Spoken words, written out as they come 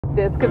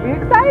This could be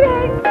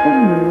exciting. The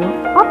new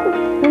office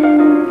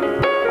space.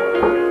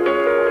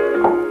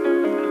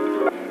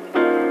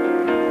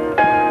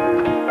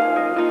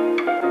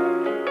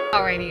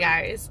 Alrighty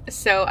guys,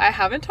 so I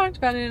haven't talked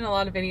about it in a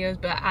lot of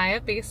videos, but I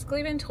have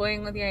basically been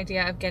toying with the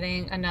idea of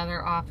getting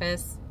another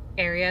office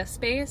area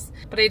space,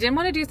 but I didn't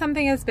want to do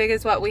something as big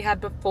as what we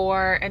had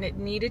before, and it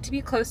needed to be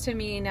close to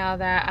me now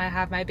that I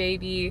have my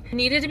baby. It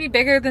needed to be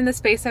bigger than the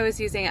space I was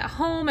using at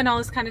home and all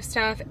this kind of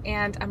stuff,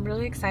 and I'm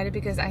really excited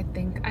because I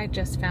think I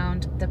just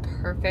found the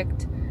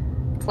perfect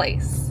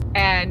place,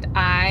 and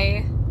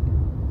I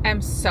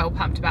am so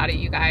pumped about it,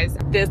 you guys.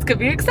 This could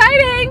be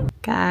exciting!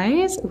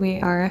 Guys, we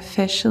are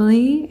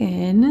officially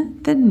in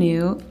the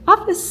new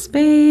office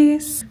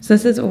space. So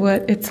this is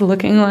what it's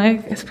looking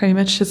like. It's pretty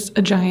much just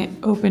a giant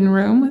open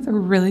room with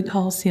really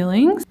tall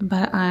ceilings,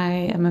 but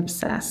I am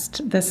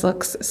obsessed. This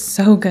looks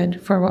so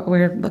good for what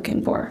we're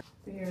looking for.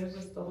 So here's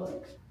just the look.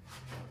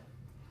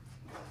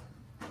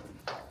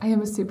 I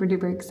am super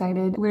duper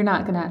excited. We're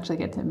not gonna actually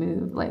get to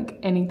move like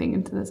anything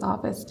into this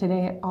office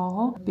today at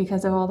all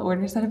because of all the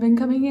orders that have been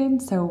coming in.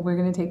 So we're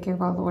gonna take care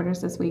of all the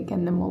orders this week,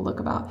 and then we'll look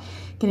about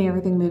getting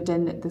everything moved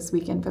in this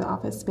weekend for the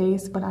office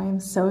space. But I am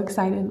so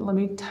excited. Let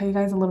me tell you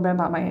guys a little bit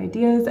about my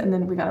ideas, and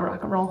then we gotta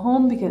rock and roll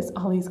home because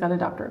Ollie's got a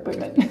doctor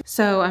appointment.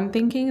 So I'm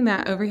thinking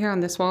that over here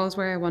on this wall is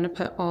where I wanna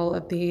put all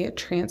of the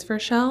transfer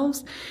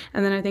shelves.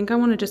 And then I think I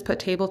wanna just put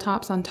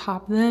tabletops on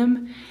top of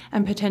them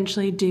and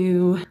potentially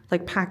do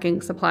like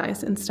packing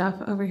supplies and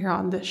stuff over here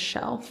on this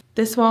shelf.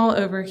 This wall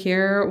over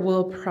here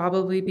will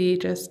probably be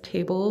just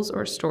tables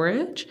or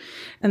storage.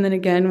 And then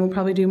again, we'll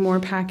probably do more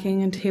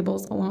packing and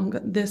tables along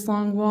this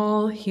long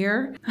wall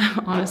here.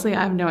 Honestly,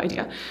 I have no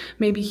idea.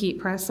 Maybe heat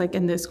press like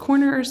in this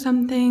corner or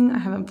something. I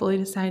haven't fully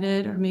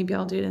decided, or maybe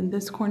I'll do it in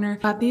this corner.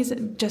 Got these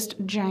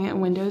just giant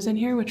windows in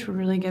here, which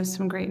really gives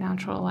some great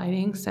natural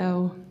lighting.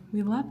 So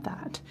we love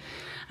that.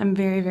 I'm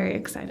very, very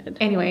excited.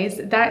 Anyways,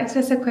 that is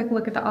just a quick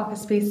look at the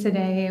office space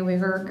today. We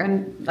were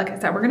gonna, like I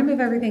said, we're gonna move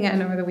everything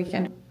in over the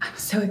weekend. I'm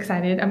so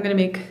excited. I'm gonna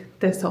make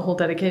this a whole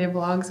dedicated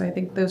vlog, so I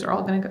think those are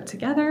all gonna go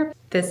together.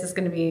 This is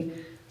gonna be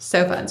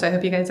so fun. So I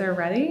hope you guys are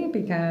ready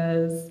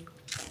because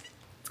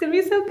it's gonna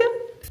be so good.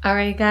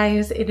 Alright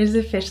guys, it is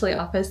officially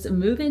office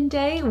move-in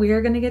day. We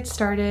are gonna get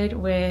started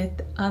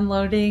with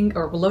unloading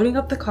or loading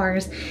up the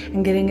cars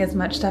and getting as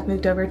much stuff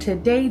moved over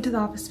today to the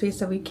office space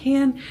that we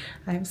can.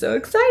 I'm so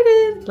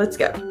excited. Let's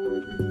go.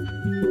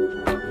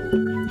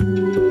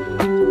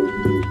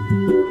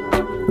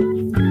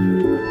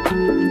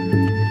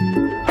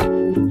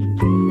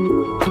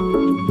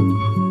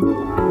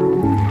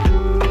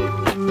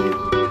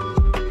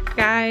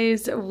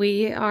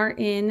 We are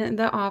in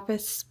the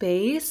office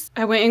space.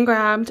 I went and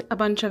grabbed a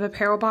bunch of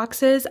apparel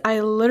boxes. I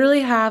literally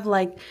have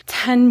like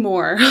 10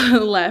 more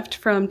left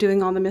from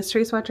doing all the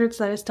mystery sweatshirts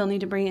that I still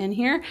need to bring in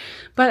here.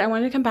 But I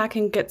wanted to come back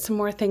and get some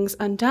more things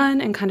undone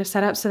and kind of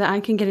set up so that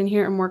I can get in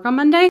here and work on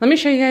Monday. Let me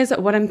show you guys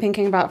what I'm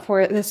thinking about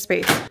for this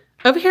space.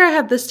 Over here I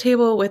have this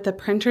table with the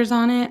printers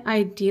on it.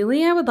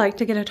 Ideally, I would like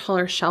to get a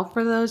taller shelf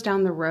for those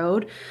down the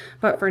road,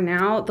 but for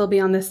now they'll be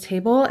on this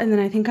table. And then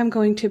I think I'm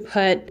going to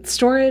put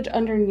storage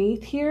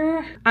underneath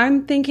here.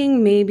 I'm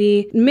thinking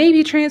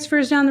maybe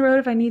transfers down the road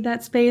if I need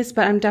that space,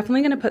 but I'm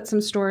definitely gonna put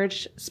some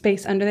storage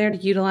space under there to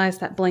utilize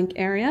that blank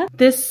area.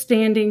 This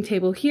standing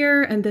table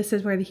here, and this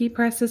is where the heat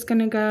press is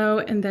gonna go.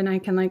 And then I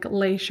can like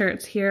lay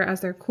shirts here as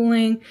they're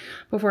cooling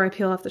before I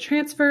peel off the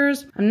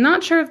transfers. I'm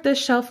not sure if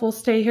this shelf will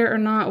stay here or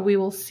not. We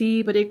will see.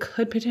 But it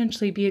could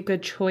potentially be a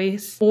good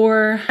choice,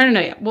 or I don't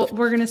know yet. Well,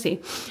 we're gonna see.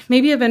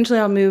 Maybe eventually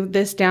I'll move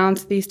this down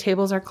so these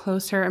tables are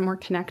closer and more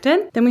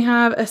connected. Then we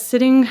have a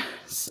sitting,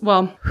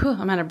 well,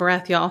 I'm out of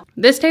breath, y'all.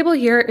 This table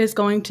here is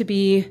going to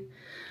be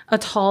a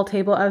tall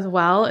table as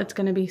well. It's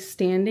gonna be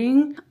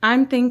standing.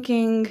 I'm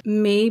thinking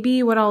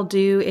maybe what I'll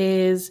do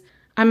is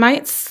I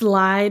might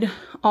slide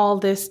all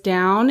this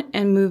down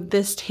and move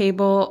this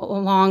table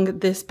along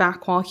this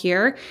back wall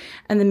here,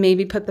 and then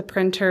maybe put the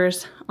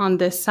printers on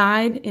this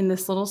side in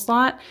this little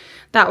slot.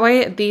 That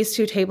way these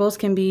two tables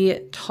can be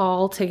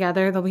tall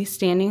together. They'll be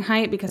standing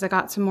height because I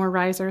got some more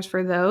risers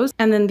for those.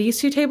 And then these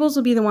two tables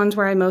will be the ones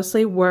where I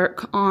mostly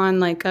work on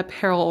like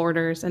apparel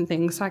orders and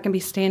things, so I can be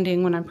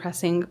standing when I'm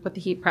pressing with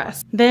the heat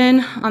press.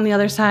 Then on the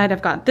other side,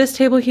 I've got this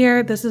table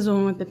here. This is the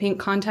one with the pink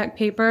contact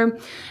paper.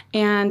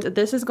 And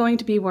this is going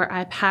to be where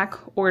I pack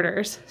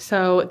orders.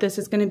 So this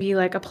is going to be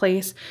like a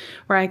place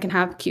where I can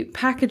have cute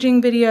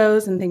packaging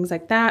videos and things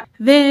like that.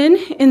 Then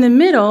in the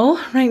middle,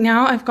 right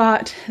now, I've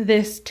got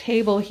this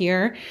table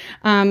here.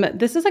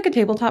 This is like a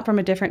tabletop from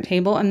a different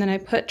table, and then I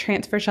put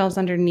transfer shelves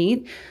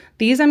underneath.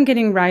 These I'm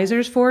getting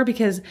risers for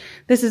because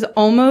this is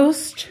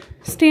almost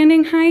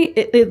standing height.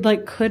 It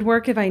like could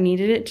work if I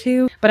needed it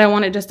to, but I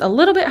want it just a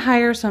little bit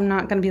higher so I'm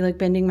not going to be like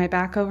bending my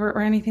back over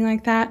or anything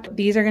like that.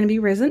 These are going to be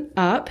risen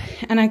up,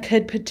 and I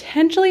could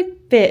potentially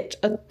fit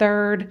a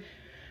third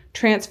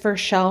transfer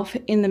shelf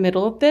in the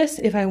middle of this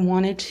if I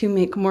wanted to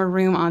make more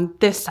room on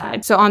this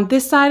side. So on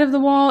this side of the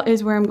wall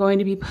is where I'm going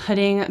to be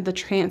putting the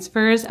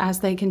transfers as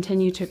they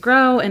continue to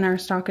grow and our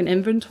stock and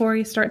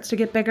inventory starts to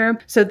get bigger.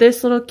 So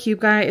this little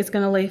cube guy is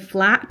going to lay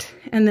flat,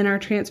 and then our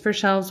transfer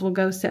shelves will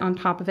go sit on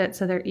top of it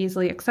so they're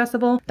easily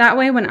accessible. That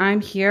way when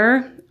I'm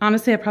here,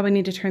 honestly, I probably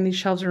need to turn these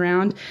shelves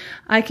around.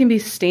 I can be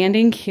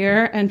standing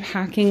here and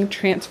packing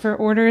transfer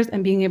orders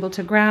and being able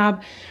to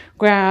grab,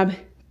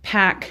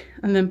 pack,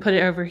 and then put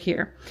it over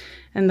here,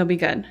 and they'll be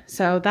good.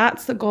 So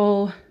that's the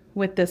goal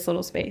with this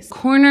little space.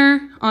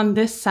 Corner on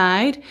this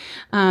side,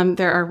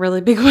 there are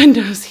really big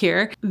windows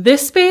here.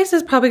 This space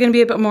is probably gonna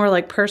be a bit more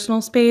like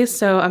personal space,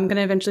 so I'm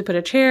gonna eventually put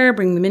a chair,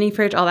 bring the mini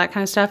fridge, all that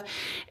kind of stuff.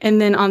 And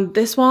then on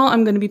this wall,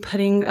 I'm gonna be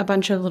putting a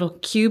bunch of little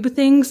cube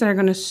things that are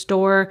gonna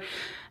store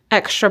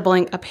extra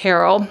blank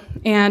apparel.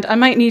 And I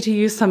might need to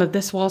use some of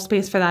this wall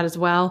space for that as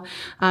well.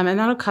 And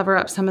that'll cover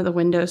up some of the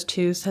windows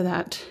too, so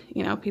that,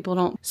 you know, people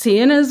don't see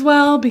in as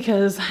well,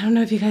 because I don't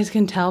know if you guys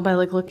can tell by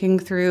like looking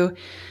through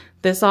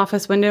this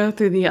office window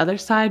through the other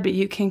side, but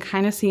you can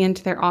kind of see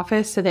into their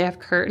office. So they have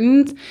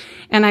curtains,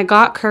 and I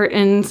got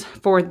curtains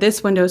for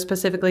this window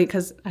specifically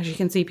because, as you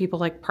can see, people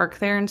like park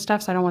there and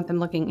stuff, so I don't want them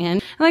looking in.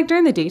 And like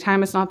during the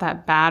daytime, it's not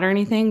that bad or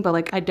anything, but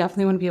like I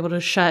definitely want to be able to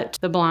shut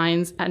the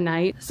blinds at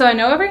night. So I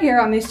know over here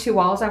on these two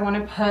walls, I want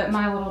to put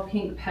my little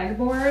pink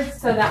pegboards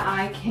so that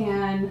I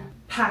can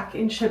pack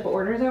and ship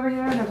orders over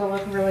here, and it'll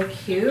look really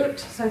cute.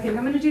 So I think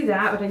I'm going to do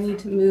that, but I need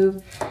to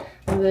move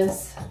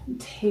this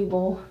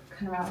table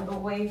kind of out of the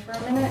way for a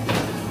minute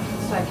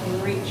so I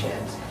can reach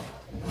it.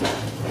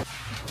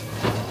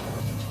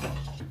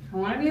 I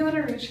want to be able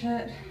to reach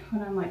it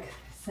when I'm like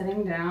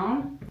sitting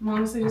down. I'm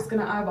honestly just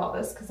gonna eyeball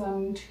this because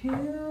I'm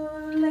too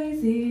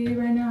lazy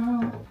right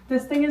now.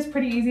 This thing is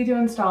pretty easy to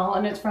install,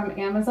 and it's from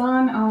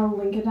Amazon. I'll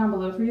link it down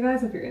below for you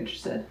guys if you're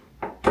interested.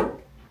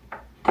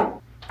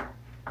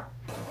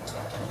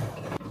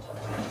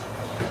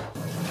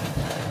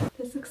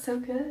 This looks so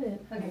good.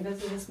 Okay,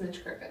 this is a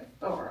smidge crooked,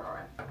 but we're all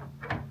right.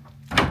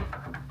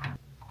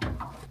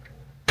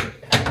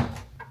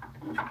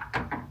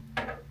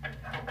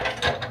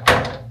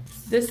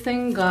 This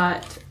thing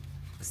got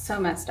so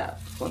messed up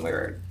when we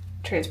were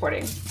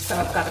transporting, so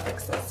I've got to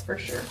fix this for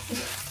sure.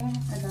 Okay,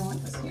 I don't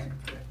want this here.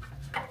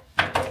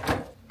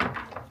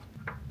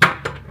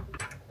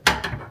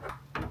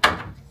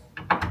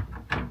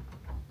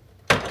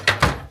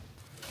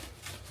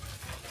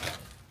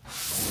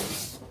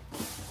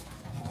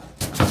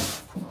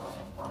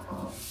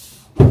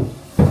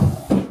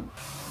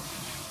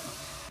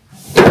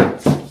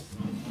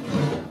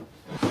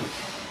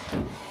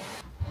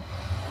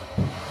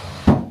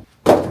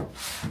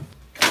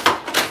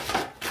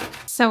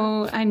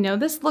 So I know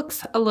this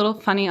looks a little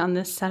funny on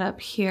this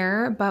setup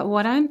here, but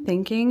what I'm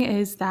thinking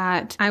is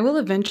that I will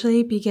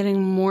eventually be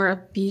getting more of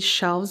these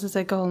shelves as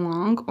I go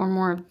along, or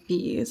more of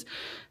these.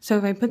 So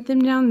if I put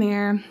them down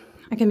there,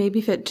 I can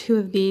maybe fit 2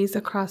 of these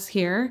across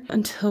here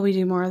until we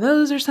do more of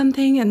those or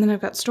something. And then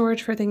I've got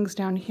storage for things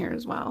down here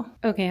as well.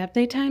 Okay,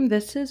 update time.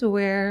 This is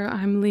where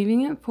I'm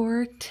leaving it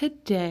for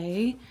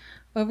today.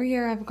 Over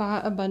here, I've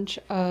got a bunch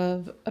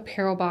of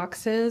apparel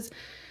boxes.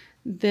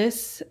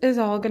 This is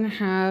all going to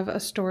have a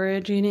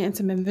storage unit and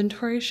some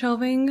inventory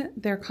shelving.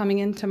 They're coming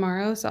in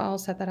tomorrow, so I'll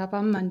set that up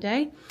on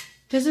Monday.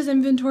 This is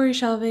inventory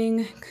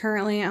shelving.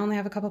 Currently, I only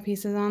have a couple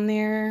pieces on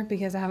there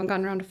because I haven't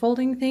gotten around to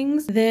folding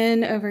things.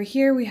 Then over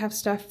here, we have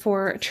stuff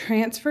for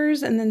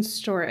transfers and then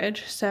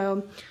storage.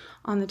 So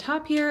on the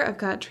top here, I've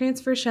got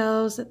transfer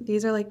shelves.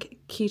 These are like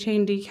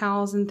keychain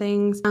decals and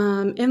things,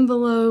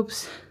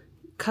 envelopes,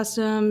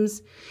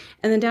 customs.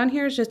 And then down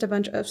here is just a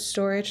bunch of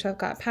storage. So I've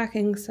got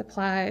packing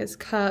supplies,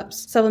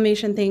 cups,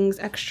 sublimation things,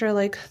 extra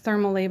like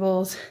thermal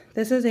labels.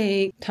 This is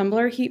a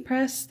tumbler heat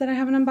press that I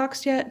haven't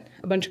unboxed yet,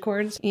 a bunch of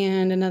cords,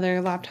 and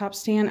another laptop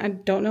stand. I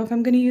don't know if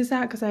I'm going to use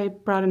that because I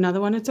brought another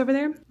one. It's over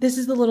there. This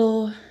is the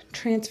little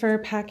transfer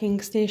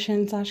packing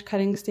station /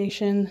 cutting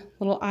station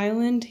little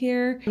island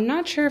here. I'm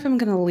not sure if I'm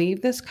going to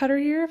leave this cutter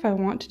here if I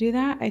want to do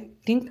that. I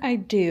think I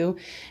do.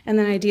 And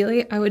then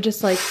ideally I would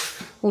just like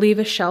leave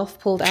a shelf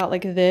pulled out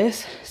like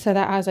this so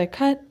that as I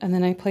cut and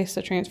then I place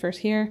the transfers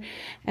here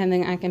and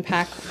then I can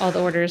pack all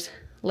the orders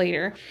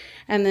later.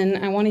 And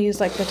then I want to use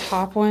like the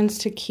top ones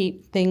to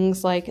keep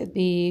things like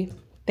the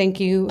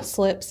thank you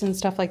slips and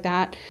stuff like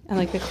that, and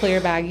like the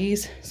clear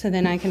baggies, so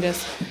then I can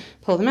just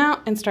pull them out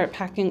and start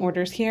packing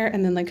orders here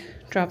and then like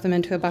drop them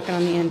into a bucket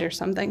on the end or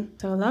something.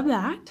 So I love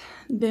that.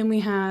 Then we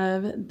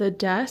have the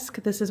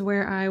desk. This is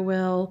where I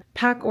will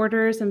pack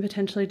orders and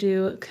potentially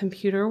do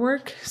computer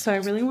work. So I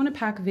really want to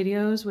pack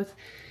videos with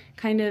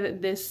kind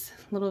of this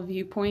little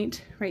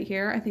viewpoint right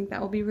here. I think that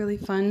will be really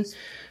fun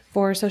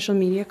for social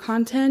media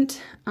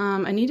content.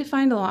 I need to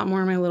find a lot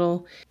more of my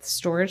little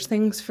storage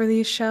things for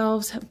these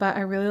shelves, but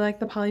I really like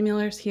the poly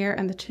mailers here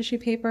and the tissue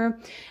paper.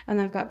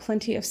 And I've got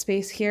plenty of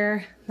space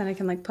here that I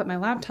can like put my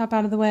laptop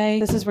out of the way.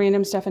 This is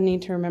random stuff I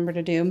need to remember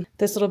to do.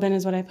 This little bin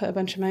is what I put a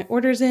bunch of my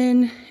orders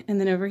in. And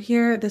then over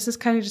here, this is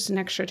kind of just an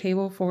extra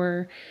table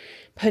for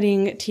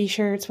putting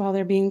t-shirts while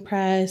they're being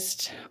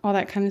pressed, all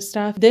that kind of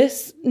stuff.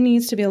 This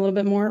needs to be a little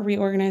bit more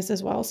reorganized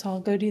as well, so I'll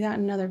go do that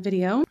in another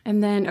video.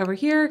 And then over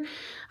here,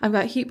 I've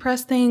got heat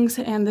press things,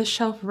 and this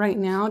shelf right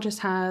now just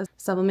has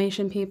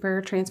sublimation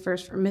paper,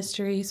 transfers for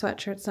mystery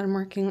sweatshirts that I'm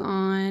working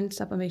on,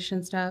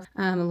 sublimation stuff,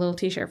 a little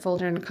t-shirt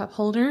folder and a cup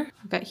holder.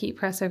 I've got heat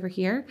press over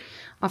here.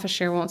 Office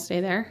chair won't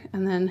stay there.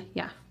 And then,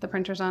 yeah, the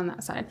printer's on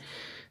that side.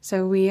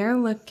 So we are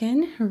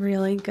looking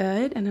really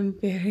good, and I'm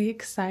very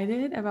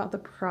excited about the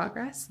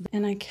progress,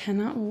 and I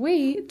cannot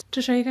wait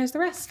to show you guys the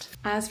rest.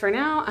 As for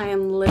now, I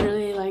am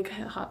literally like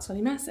a hot,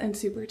 sweaty mess and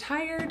super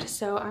tired,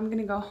 so I'm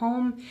gonna go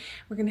home.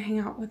 We're gonna hang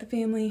out with the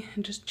family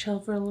and just chill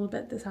for a little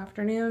bit this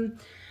afternoon.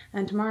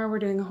 And tomorrow we're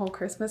doing a whole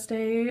Christmas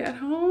day at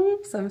home,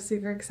 so I'm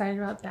super excited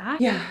about that.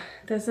 Yeah,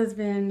 this has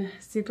been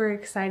super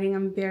exciting.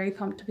 I'm very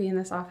pumped to be in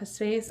this office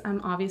space.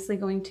 I'm obviously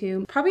going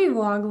to probably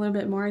vlog a little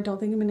bit more. I don't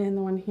think I'm gonna end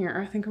the one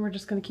here. I think we're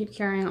just gonna keep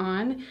carrying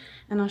on,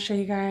 and I'll show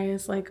you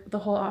guys like the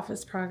whole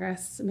office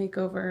progress,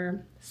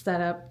 makeover,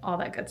 setup, all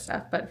that good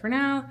stuff. But for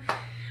now,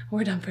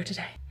 we're done for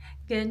today.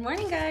 Good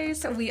morning,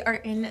 guys. We are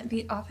in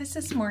the office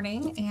this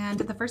morning, and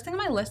the first thing on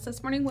my list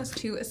this morning was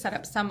to set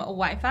up some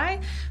Wi-Fi.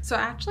 So I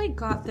actually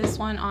got this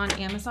one on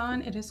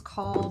Amazon. It is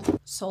called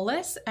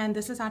Solus, and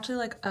this is actually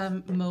like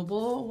a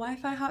mobile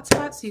Wi-Fi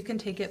hotspot, so you can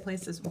take it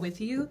places with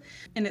you,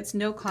 and it's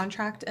no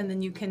contract, and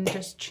then you can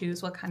just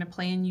choose what kind of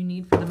plan you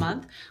need for the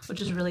month,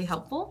 which is really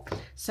helpful.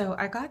 So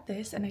I got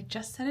this, and I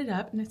just set it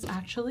up, and it's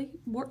actually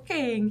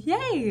working.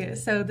 Yay!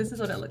 So this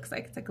is what it looks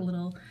like. It's like a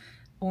little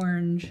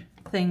orange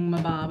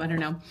thingamabob, I don't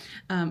know.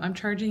 I'm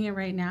charging it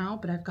right now,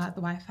 but I've got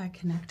the Wi-Fi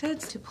connected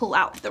to pull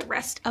out the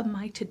rest of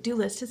my to-do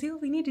list to see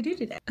what we need to do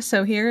today.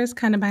 So here's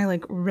kind of my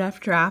like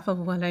rough draft of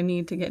what I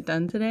need to get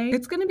done today.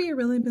 It's gonna be a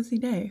really busy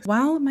day.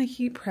 While my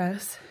heat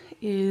press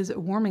is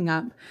warming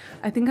up,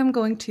 I think I'm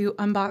going to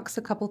unbox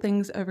a couple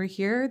things over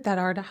here that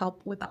are to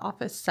help with the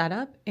office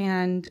setup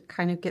and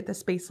kind of get the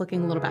space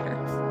looking a little better.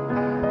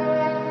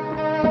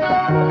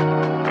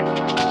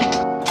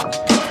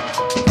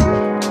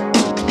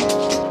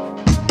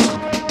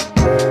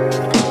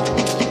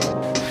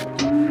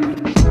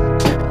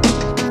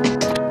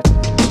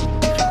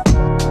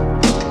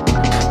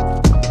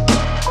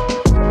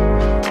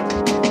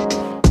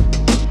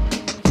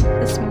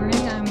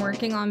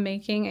 On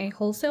making a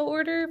wholesale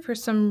order for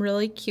some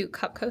really cute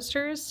cup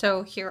coasters.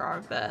 So here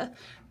are the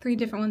 3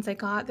 different ones I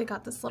got. They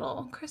got this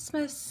little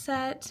Christmas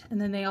set,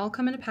 and then they all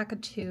come in a pack of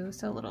 2.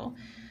 So a little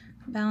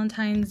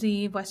Valentine's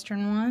Eve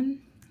Western one,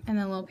 and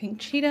then a little pink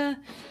cheetah.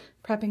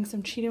 Prepping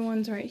some cheetah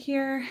ones right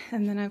here,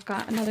 and then I've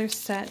got another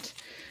set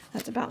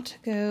that's about to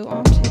go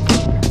onto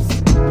the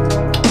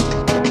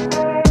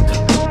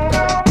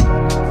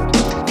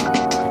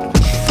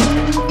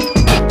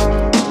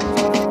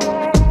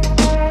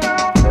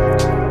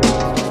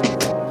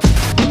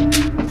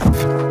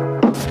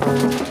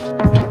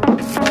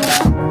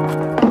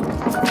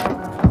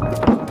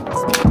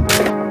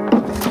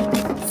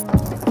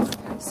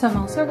So I'm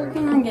also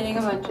working on getting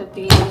a bunch of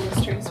the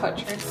mystery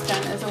sweatshirts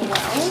done as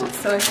well.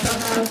 So I still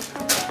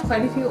have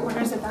quite a few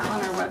orders of that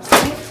on our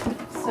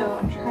website. So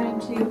I'm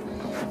trying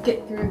to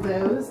get through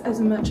those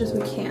as much as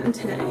we can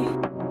today.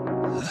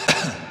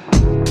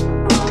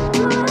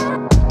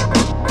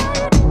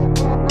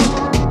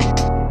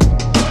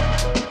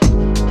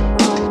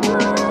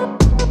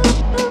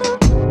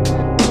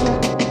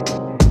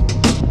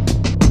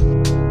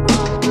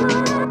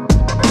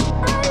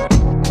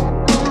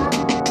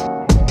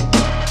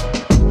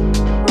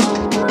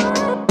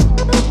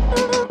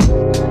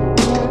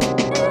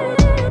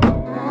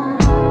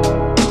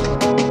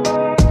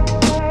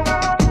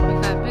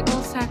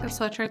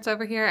 Sweatshirts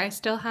over here. I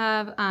still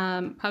have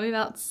probably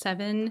about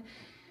 7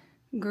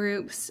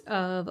 groups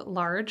of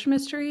large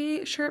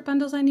mystery shirt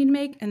bundles I need to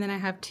make, and then I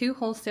have 2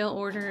 wholesale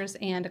orders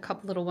and a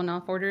couple little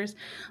one-off orders.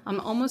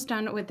 I'm almost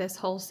done with this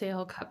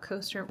wholesale cup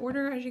coaster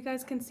order. As you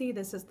guys can see,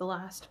 this is the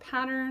last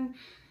pattern,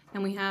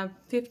 and we have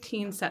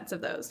 15 sets of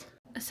those.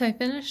 So I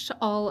finished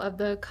all of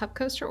the cup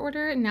coaster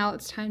order, and now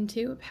it's time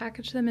to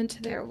package them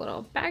into their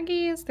little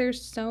baggies. There's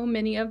so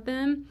many of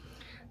them.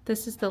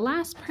 This is the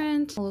last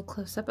print, a little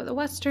close up of the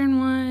Western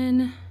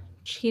one,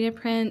 cheetah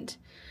print,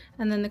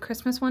 and then the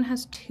Christmas one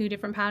has 2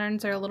 different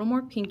patterns. They're a little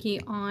more pinky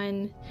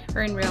on,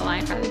 or in real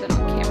life rather than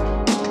on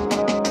camera.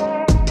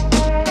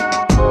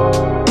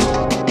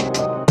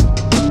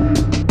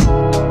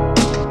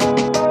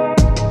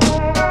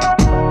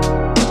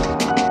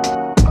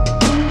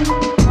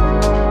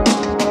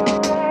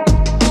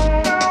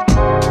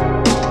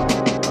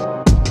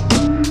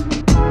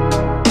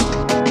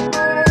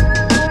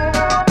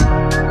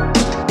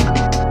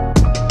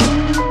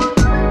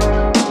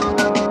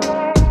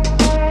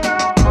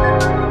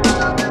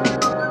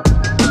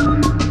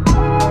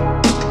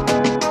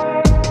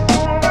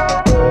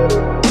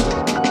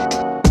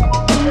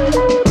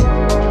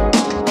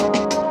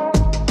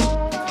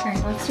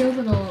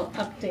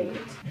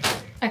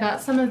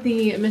 Some of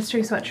the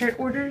mystery sweatshirt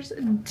orders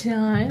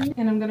done,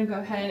 and I'm gonna go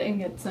ahead and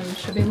get some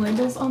shipping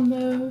labels on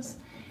those.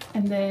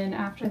 And then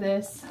after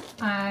this,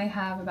 I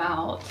have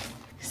about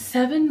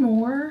 7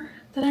 more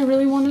that I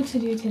really wanted to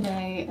do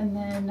today, and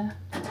then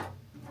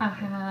I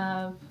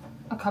have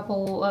a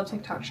couple of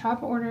TikTok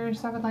shop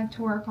orders I would like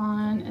to work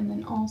on, and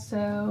then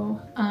also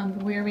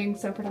we're being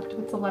so productive.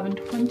 It's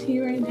 11:20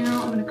 right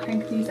now. I'm gonna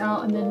crank these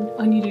out, and then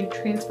I need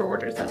to transfer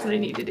orders. That's what I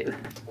need to do.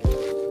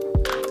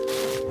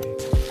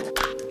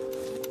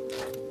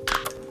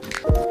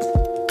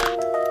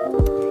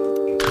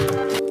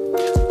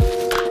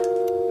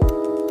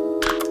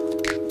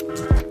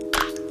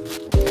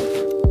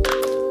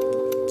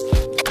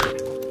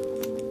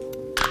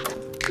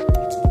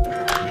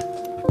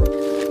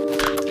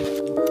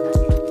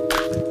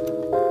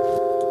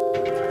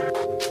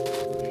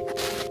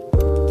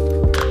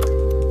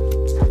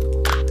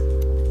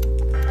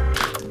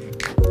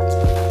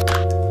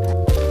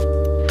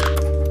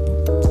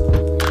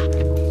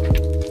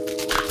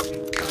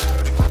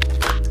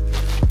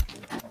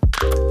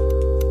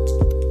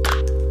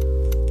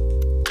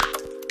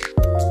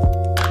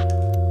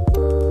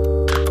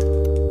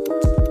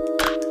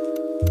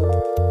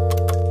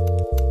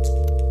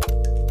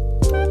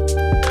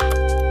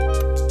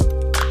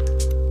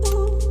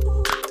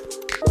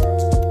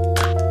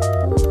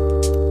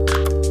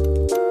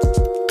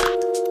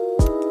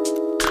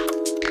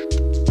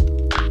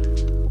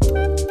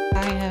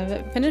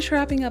 Finished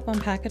wrapping up on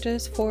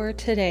packages for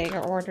today, or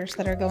orders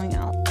that are going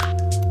out.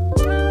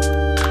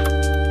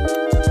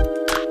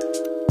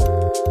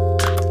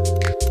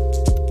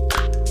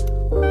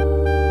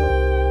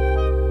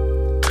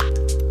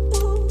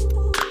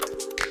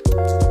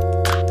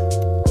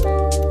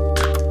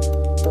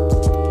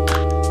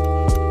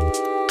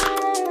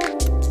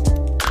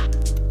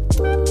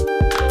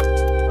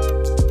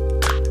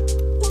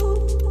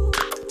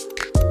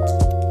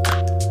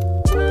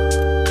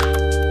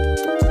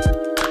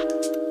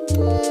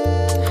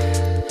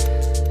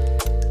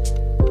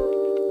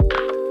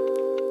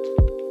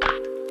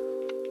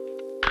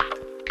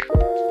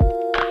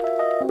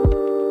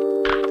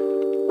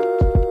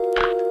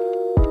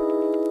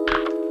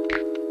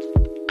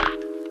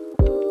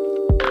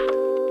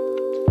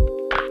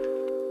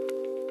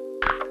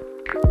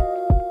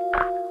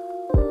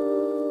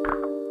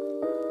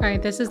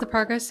 Alright, this is the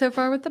progress so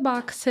far with the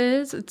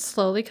boxes. It's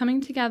slowly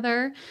coming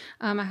together.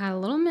 I had a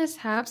little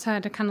mishap, so I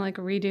had to kind of like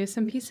redo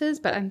some pieces,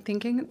 but I'm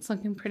thinking it's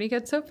looking pretty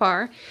good so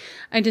far.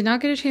 I did not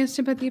get a chance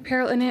to put the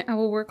apparel in it. I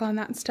will work on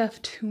that stuff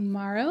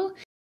tomorrow.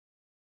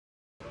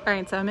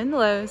 Alright, so I'm in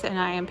Lowe's and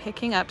I am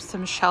picking up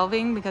some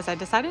shelving because I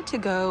decided to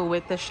go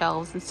with the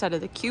shelves instead of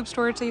the cube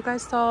storage that you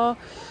guys saw.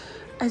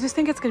 I just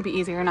think it's going to be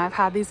easier, and I've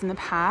had these in the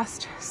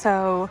past,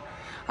 so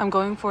I'm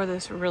going for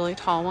this really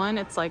tall one.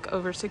 It's like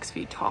over 6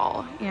 feet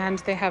tall, and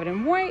they have it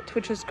in white,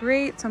 which is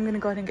great. So I'm gonna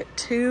go ahead and get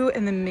 2,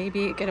 and then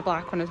maybe get a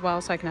black one as well,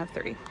 so I can have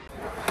 3.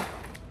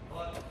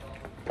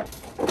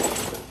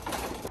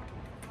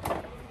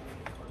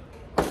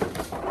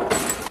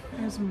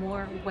 There's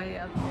more way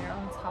up there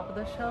on top of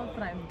the shelf,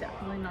 but I'm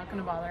definitely not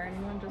gonna bother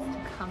anyone just to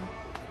come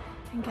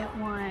and get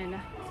one.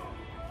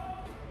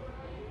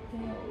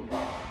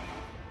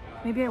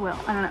 Maybe I will,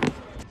 I don't know.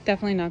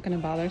 Definitely not going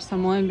to bother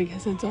someone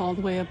because it's all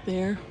the way up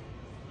there,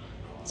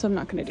 so I'm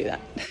not going to do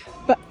that.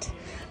 But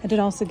I did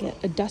also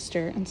get a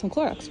duster and some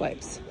Clorox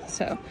wipes,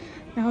 so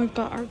now we've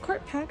got our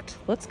cart packed.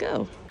 Let's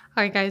go. All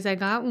right, guys, I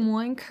got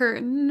one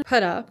curtain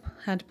put up.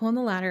 I had to pull on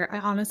the ladder. I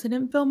honestly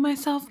didn't film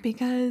myself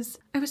because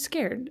I was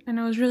scared, and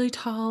I was really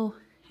tall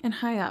and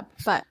high up,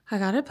 but I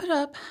got it put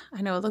up.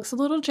 I know it looks a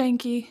little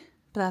janky,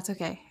 but that's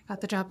okay. I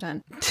got the job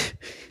done.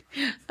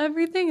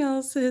 Everything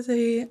else is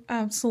a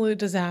absolute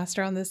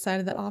disaster on this side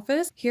of the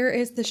office. Here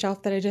is the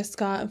shelf that I just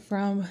got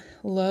from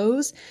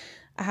Lowe's.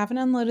 I haven't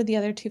unloaded the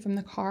other 2 from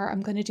the car.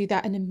 I'm going to do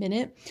that in a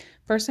minute.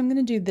 First, I'm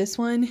going to do this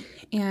one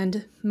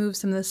and move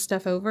some of this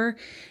stuff over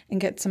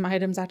and get some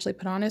items actually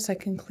put on it so I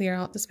can clear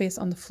out the space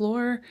on the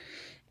floor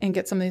and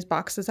get some of these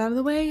boxes out of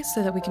the way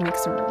so that we can make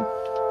some room.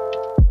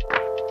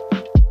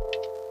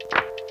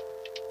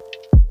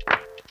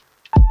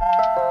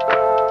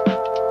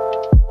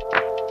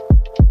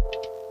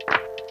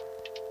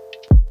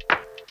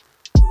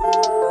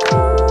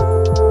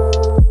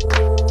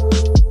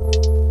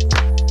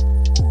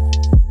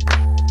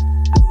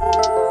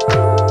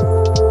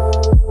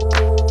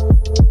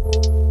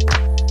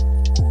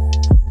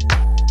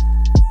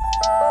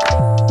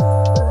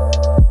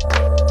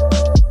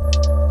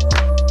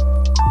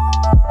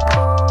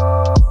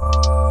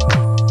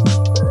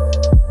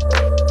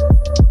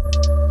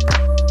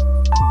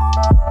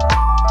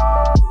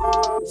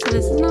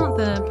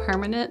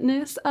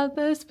 Permanentness of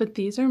this, but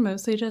these are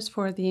mostly just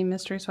for the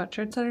mystery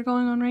sweatshirts that are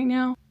going on right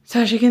now.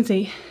 So as you can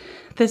see,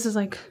 this is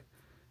like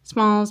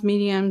smalls,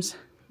 mediums,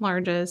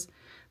 larges.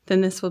 Then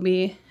this will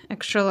be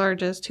extra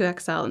larges,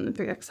 2XL, and then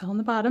 3XL on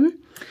the bottom.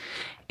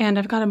 And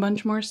I've got a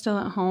bunch more still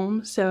at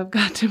home, so I've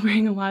got to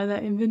bring a lot of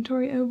that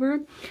inventory over,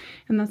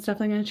 and that's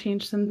definitely going to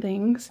change some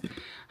things.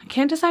 I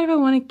can't decide if I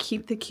want to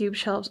keep the cube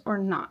shelves or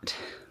not,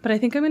 but I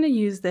think I'm going to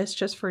use this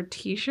just for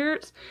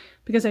t-shirts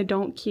because I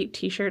don't keep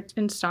t-shirts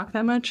in stock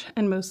that much,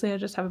 and mostly I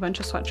just have a bunch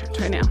of sweatshirts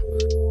right now.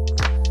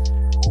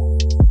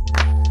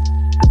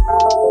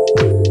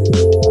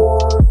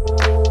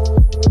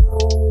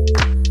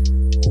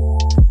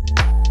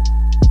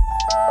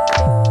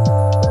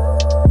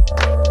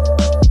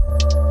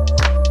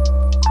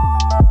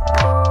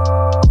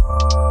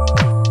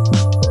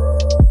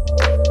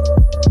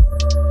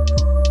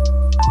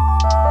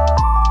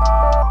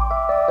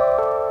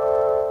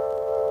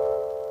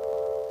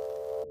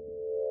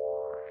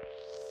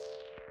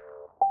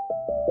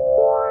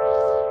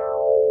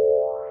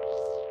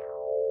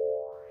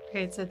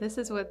 Okay, so this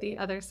is what the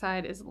other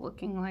side is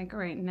looking like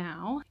right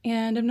now.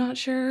 And I'm not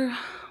sure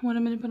what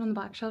I'm gonna put on the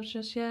black shelves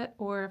just yet,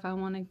 or if I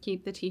wanna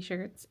keep the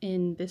t-shirts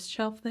in this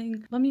shelf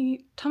thing. Tell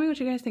me what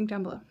you guys think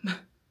down below.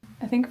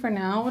 I think for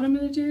now what I'm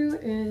gonna do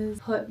is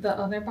put the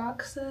other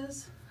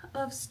boxes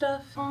of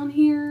stuff on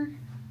here.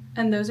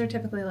 And those are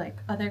typically like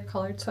other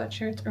colored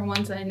sweatshirts or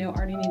ones that I know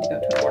already need to go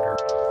to an order.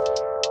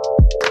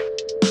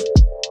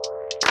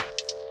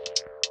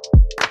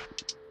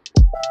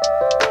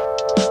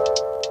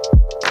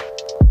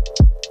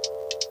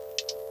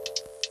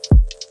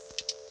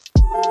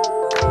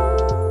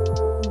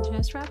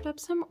 Wrapped up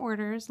some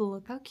orders.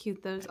 Look how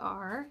cute those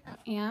are.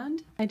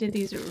 And I did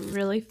these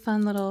really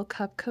fun little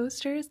cup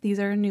coasters. These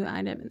are a new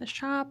item in the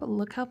shop.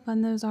 Look how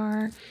fun those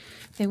are.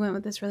 They went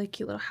with this really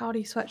cute little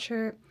Howdy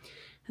sweatshirt.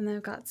 And then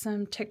I've got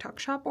some TikTok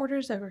shop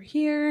orders over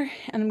here,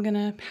 and I'm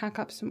gonna pack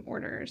up some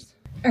orders.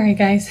 All right,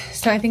 guys,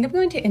 so I think I'm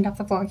going to end off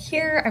the vlog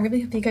here. I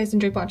really hope you guys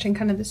enjoyed watching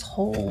kind of this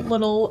whole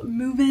little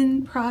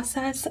move-in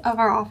process of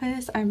our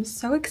office. I'm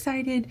so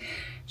excited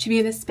to be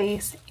in this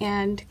space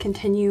and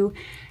continue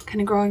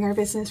kind of growing our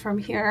business from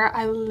here.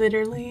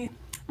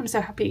 I'm so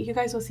happy. You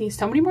guys will see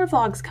so many more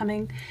vlogs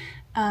coming,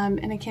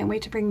 and I can't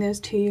wait to bring those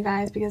to you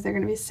guys because they're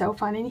gonna be so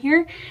fun in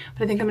here.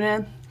 But I think I'm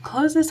gonna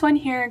close this one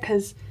here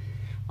because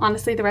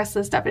honestly, the rest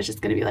of the stuff is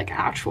just gonna be like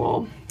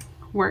actual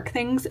work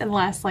things and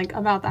less like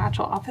about the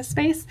actual office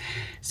space.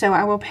 So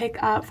I will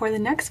pick up for the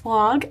next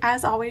vlog.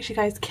 As always, you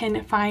guys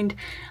can find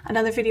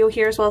another video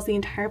here as well as the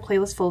entire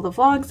playlist full of the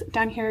vlogs.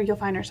 Down here you'll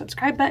find our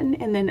subscribe button,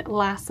 and then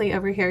lastly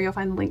over here you'll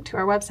find the link to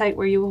our website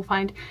where you will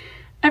find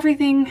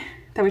everything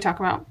that we talk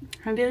about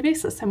on a daily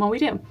basis and what we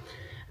do.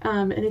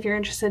 And if you're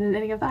interested in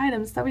any of the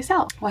items that we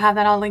sell, we'll have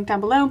that all linked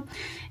down below.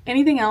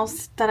 Anything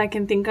else that I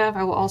can think of,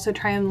 I will also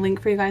try and link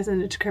for you guys in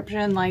the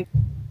description, like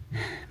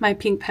my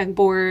pink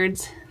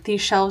pegboards, these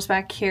shelves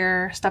back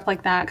here, stuff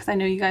like that, because I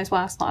know you guys will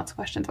ask lots of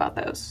questions about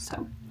those.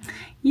 So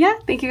yeah,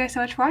 thank you guys so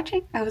much for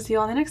watching. I will see you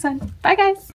all in the next one. Bye guys.